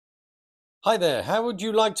Hi there, how would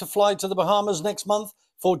you like to fly to the Bahamas next month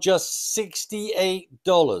for just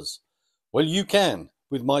 $68? Well, you can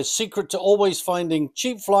with my secret to always finding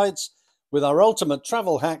cheap flights with our ultimate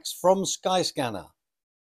travel hacks from SkyScanner.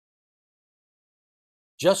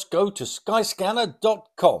 Just go to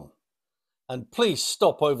skyscanner.com and please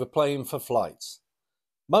stop overpaying for flights.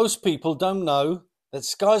 Most people don't know that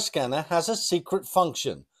SkyScanner has a secret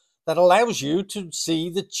function that allows you to see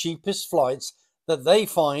the cheapest flights that they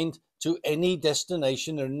find to any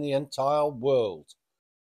destination in the entire world.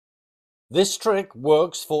 This trick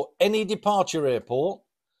works for any departure airport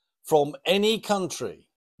from any country.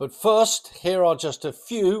 But first, here are just a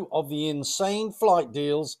few of the insane flight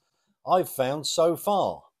deals I've found so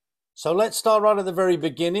far. So let's start right at the very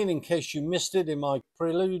beginning in case you missed it in my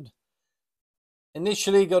prelude.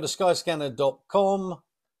 Initially, go to skyscanner.com,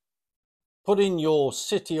 put in your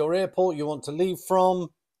city or airport you want to leave from,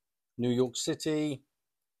 New York City.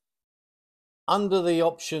 Under the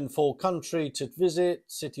option for country to visit,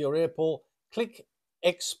 city or airport, click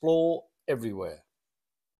Explore Everywhere.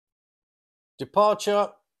 Departure,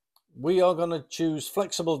 we are going to choose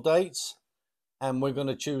flexible dates and we're going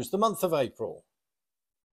to choose the month of April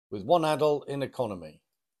with one adult in economy.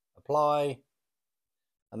 Apply.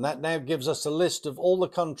 And that now gives us a list of all the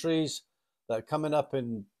countries that are coming up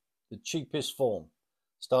in the cheapest form,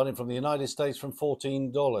 starting from the United States from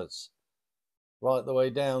 $14, right the way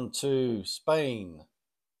down to Spain,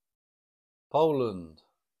 Poland,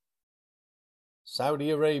 Saudi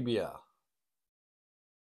Arabia,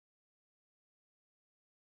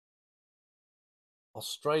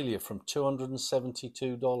 Australia from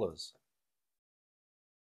 $272,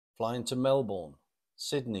 flying to Melbourne,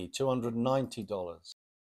 Sydney, $290.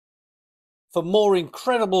 For more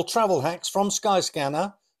incredible travel hacks from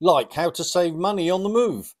Skyscanner, like how to save money on the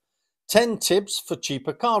move, 10 tips for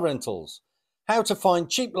cheaper car rentals, how to find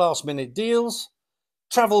cheap last-minute deals,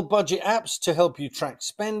 travel budget apps to help you track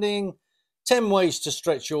spending, 10 ways to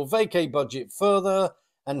stretch your vacay budget further,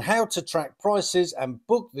 and how to track prices and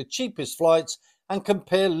book the cheapest flights and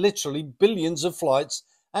compare literally billions of flights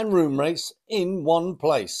and room rates in one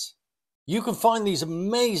place. You can find these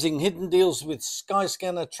amazing hidden deals with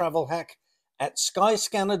Skyscanner Travel Hack at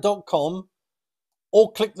skyscanner.com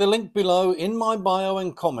or click the link below in my bio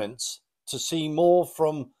and comments to see more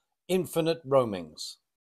from Infinite Roamings.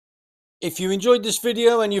 If you enjoyed this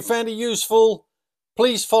video and you found it useful,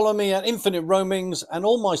 please follow me at Infinite Roamings and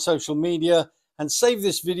all my social media and save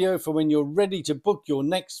this video for when you're ready to book your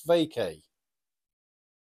next vacay.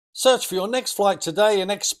 Search for your next flight today and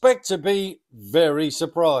expect to be very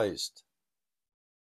surprised.